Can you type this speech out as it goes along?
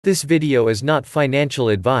This video is not financial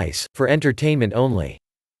advice, for entertainment only.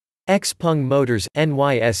 XPeng Motors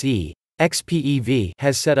NYSE, XPEV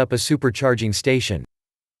has set up a supercharging station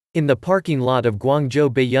in the parking lot of Guangzhou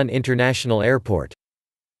Baiyun International Airport,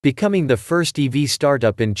 becoming the first EV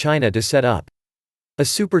startup in China to set up a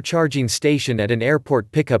supercharging station at an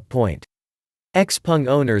airport pickup point. XPeng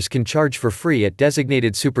owners can charge for free at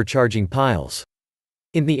designated supercharging piles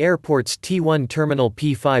in the airport's T1 Terminal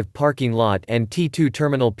P5 parking lot and T2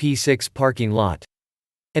 Terminal P6 parking lot,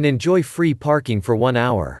 and enjoy free parking for 1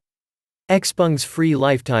 hour. XPeng's free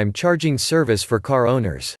lifetime charging service for car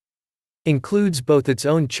owners includes both its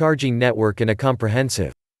own charging network and a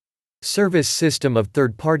comprehensive service system of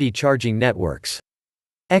third-party charging networks.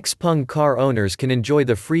 XPeng car owners can enjoy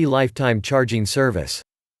the free lifetime charging service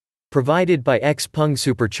provided by XPeng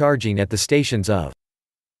Supercharging at the stations of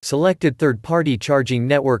selected third-party charging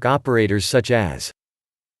network operators such as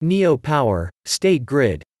Neo Power, State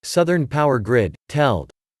Grid, Southern Power Grid, Teld,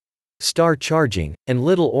 Star Charging, and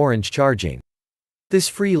Little Orange Charging. This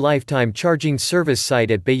free lifetime charging service site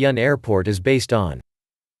at Baiyun Airport is based on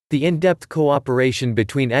the in-depth cooperation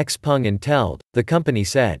between XPeng and Teld, the company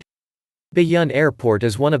said. Baiyun Airport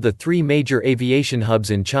is one of the 3 major aviation hubs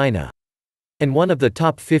in China, and one of the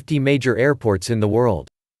top 50 major airports in the world,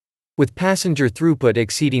 with passenger throughput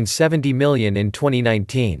exceeding 70 million in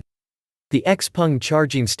 2019. The XPeng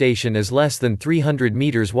charging station is less than 300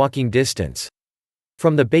 meters walking distance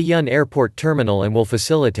from the Baiyun Airport terminal and will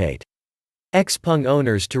facilitate XPeng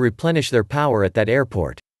owners to replenish their power at that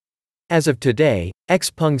airport. As of today,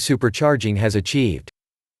 XPeng Supercharging has achieved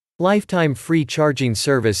lifetime free charging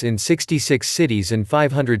service in 66 cities and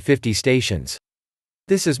 550 stations.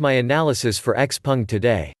 This is my analysis for XPeng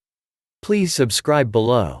today. Please subscribe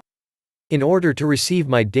below in order to receive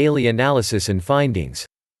my daily analysis and findings.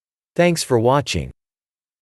 Thanks for watching.